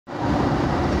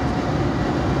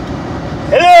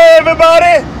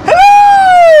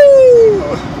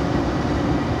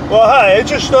I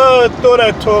just thought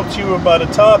I'd talk to you about a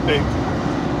topic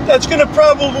that's going to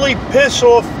probably piss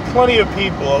off plenty of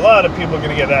people. A lot of people are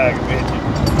going to get aggravated.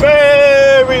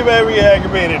 Very, very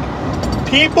aggravated.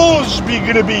 People's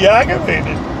going to be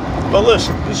aggravated. But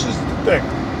listen, this is the thing.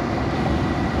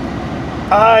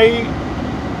 I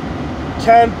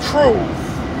can prove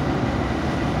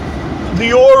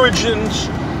the origins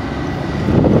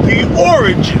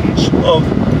of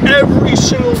every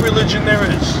single religion there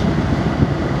is.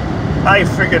 I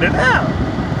figured it out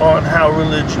on how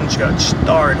religions got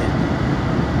started.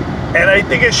 And I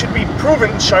think it should be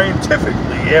proven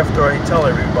scientifically after I tell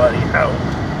everybody how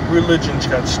religions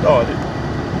got started.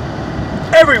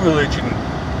 Every religion,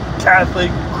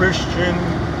 Catholic, Christian,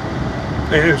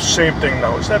 they're the same thing.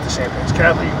 No, it's not the same thing. It's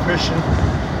Catholic and Christian,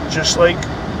 just like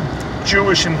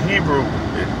Jewish and Hebrew.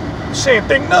 Same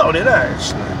thing? No, they're not.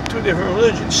 It's two different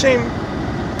religions.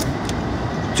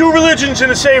 Two religions in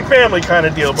the same family kind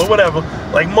of deal, but whatever.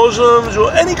 Like Muslims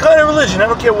or any kind of religion. I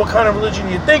don't care what kind of religion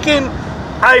you're thinking.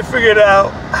 I figured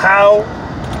out how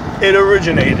it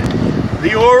originated.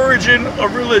 The origin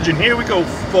of religion. Here we go,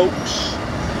 folks.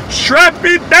 Strap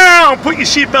it down. Put your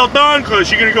seatbelt on,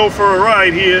 because you're going to go for a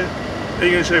ride here. And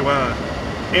you're going to say, wow,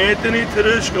 Anthony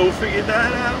Tedesco figured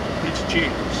that out. It's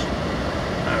genius.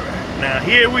 All right. Now,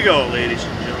 here we go, ladies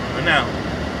and gentlemen. Now,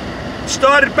 it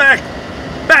started back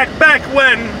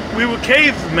when we were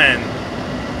cavemen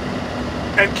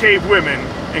and cave women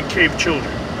and cave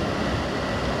children.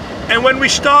 And when we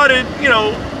started, you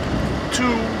know,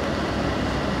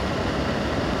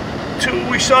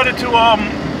 we started to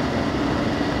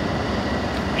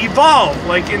evolve,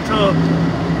 like into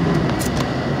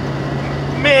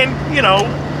men, you know,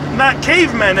 not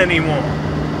cavemen anymore.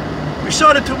 We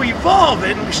started to evolve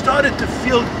and we started to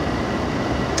feel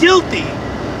guilty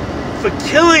for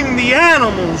killing the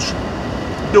animals.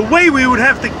 The way we would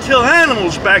have to kill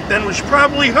animals back then was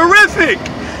probably horrific.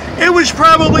 It was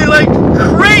probably like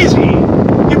crazy.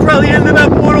 You probably ended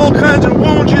up with all kinds of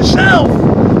wounds yourself.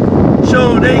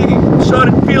 So they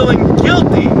started feeling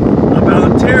guilty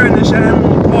about tearing this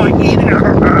animal apart, eating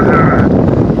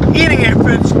it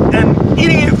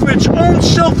for its own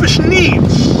selfish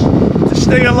needs to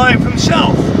stay alive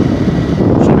himself.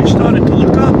 So we started to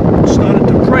look up, started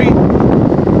to pray.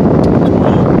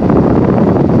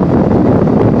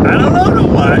 I don't know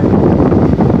why.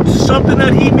 Something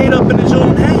that he made up in his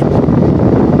own head.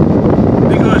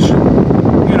 Because,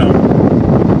 you know,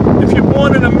 if you're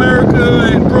born in America,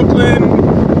 in Brooklyn,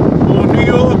 or New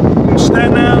York, in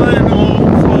Staten Island,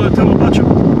 or to a bunch of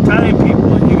Italian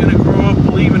people, you're going to grow up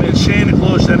believing in Santa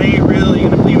Claus that ain't real. You're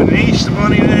going to believe in Easter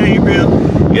Bunny that ain't real.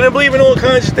 You're going to believe in all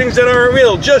kinds of things that aren't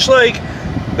real. Just like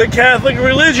the Catholic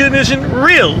religion isn't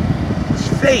real. It's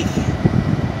fake.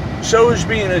 So is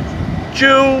being a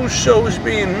Jew, so is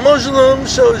being Muslim,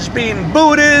 so is being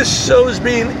Buddhist, so is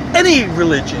being any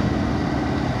religion.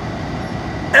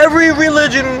 Every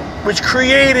religion was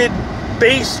created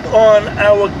based on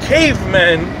our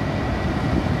cavemen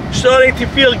starting to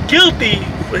feel guilty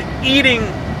for eating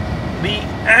the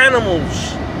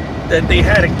animals that they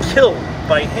had to kill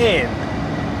by hand,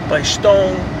 by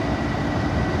stone,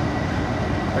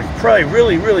 like probably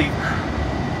really, really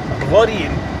bloody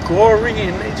and gory,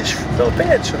 and they just felt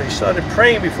bad, so they started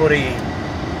praying before they ate,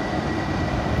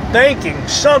 thanking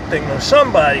something or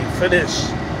somebody for this,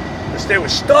 because they were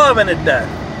starving to death,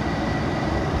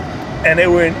 and they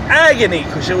were in agony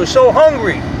because they were so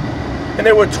hungry, and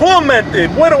they were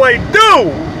tormented. What do I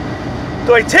do?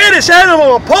 Do I tear this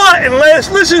animal apart and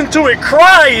listen to it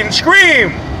cry and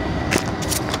scream?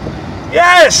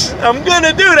 Yes, I'm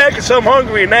gonna do that because I'm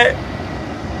hungry, and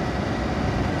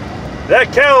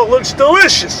that cow looks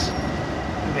delicious.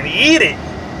 I'm gonna eat it.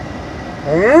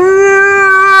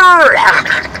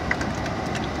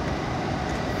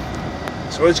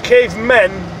 So as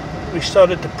cavemen, we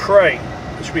started to pray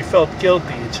because we felt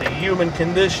guilty. It's a human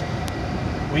condition.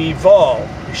 We evolved.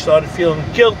 We started feeling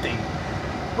guilty.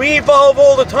 We evolve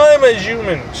all the time as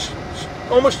humans. It's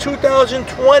almost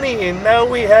 2020, and now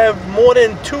we have more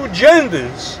than 2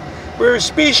 genders. We're a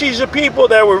species of people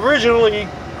that were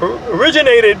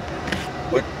originated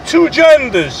with 2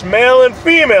 genders, male and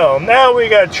female. Now we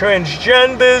got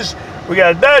transgenders, we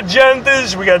got that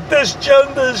genders, we got this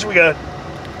genders, we got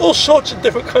all sorts of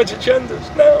different kinds of genders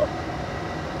now.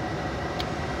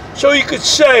 So you could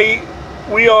say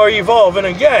we are evolving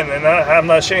again, and I'm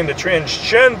not saying the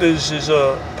transgenders is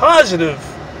a positive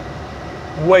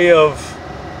way of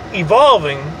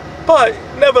evolving, but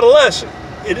nevertheless,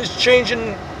 it is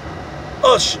changing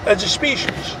us as a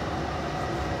species.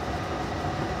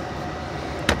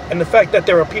 And the fact that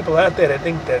there are people out there that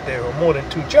think that there are more than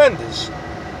 2 genders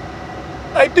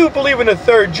I do believe in the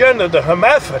third gender, the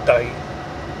hermaphrodite.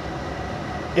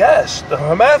 Yes, the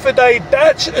hermaphrodite,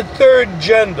 that's a third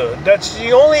gender. That's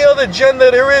the only other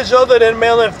gender there is other than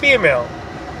male and female.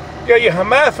 You got your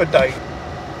hermaphrodite.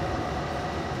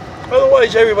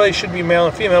 Otherwise, everybody should be male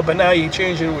and female, but now you're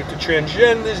changing it with the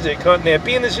transgenders. They're cutting their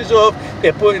penises off.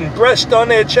 They're putting breasts on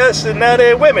their chests, and now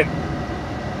they're women.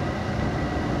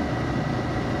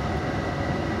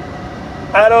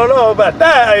 I don't know about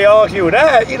that. I argue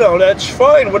that. You know, that's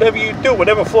fine. Whatever you do,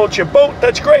 whatever floats your boat,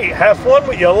 that's great. Have fun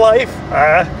with your life.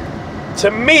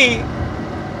 To me,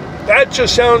 that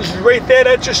just sounds right there.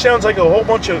 That just sounds like a whole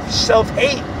bunch of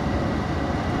self-hate.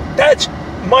 That's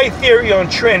my theory on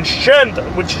transgender,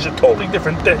 which is a totally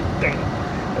different thing.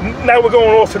 Now we're going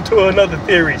off into another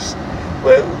theories.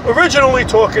 We're originally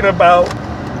talking about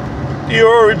the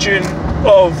origin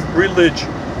of religion.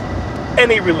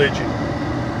 Any religion.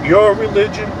 Your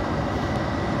religion.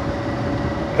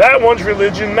 That one's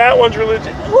religion. That one's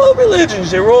religion. All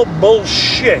religions, they're all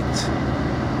bullshit.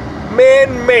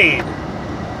 Man-made.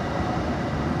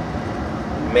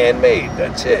 Man-made,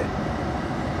 that's it.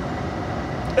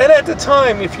 And at the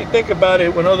time, if you think about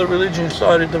it, when other religions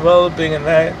started developing and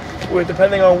that, where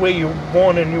depending on where you're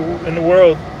born in the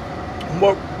world,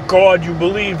 what God you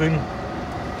believe in.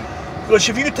 Because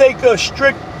if you take a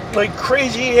strict, like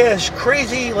crazy,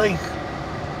 like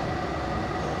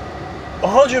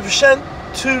 100%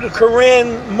 to the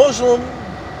Quran Muslim,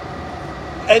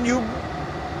 and you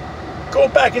go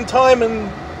back in time and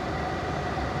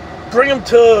bring him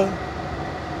to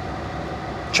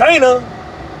China,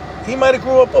 he might have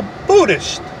grew up a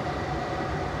Buddhist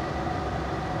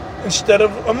instead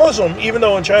of a Muslim, even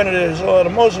though in China there's a lot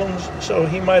of Muslims, so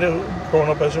he might have grown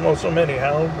up as a Muslim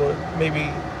anyhow, but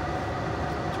maybe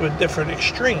to a different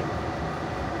extreme.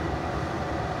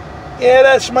 Yeah,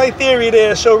 that's my theory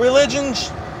there. So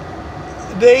religions,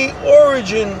 they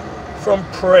origin from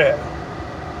prayer.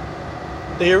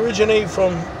 They originate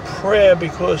from prayer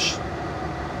because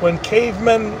when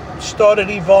cavemen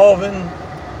started evolving,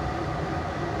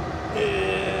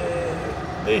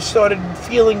 they started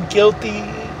feeling guilty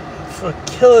for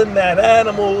killing that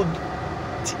animal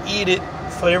to eat it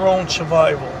for their own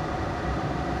survival.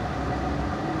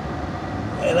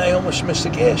 And I almost missed a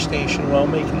gas station while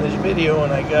making this video,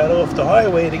 and I got off the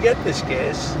highway to get this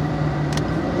gas.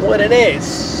 What it is.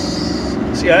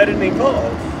 See, I didn't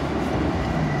evolve.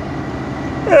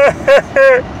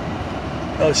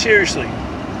 No, seriously.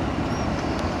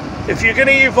 If you're going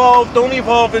to evolve, don't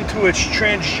evolve into its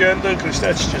transgender, because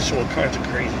that's just all kinds of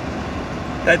crazy.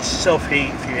 That's self-hate,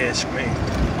 if you ask me.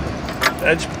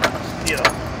 That's, you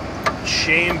know,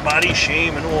 shame, body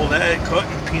shame, and all that.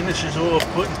 Cutting penises off,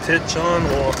 putting tits on,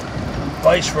 or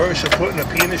vice versa, putting a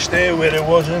penis there where there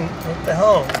wasn't. What the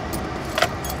hell?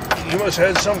 You must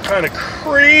have had some kind of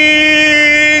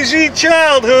crazy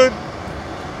childhood.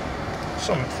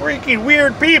 Some freaky,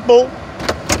 weird people.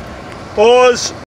 Pause.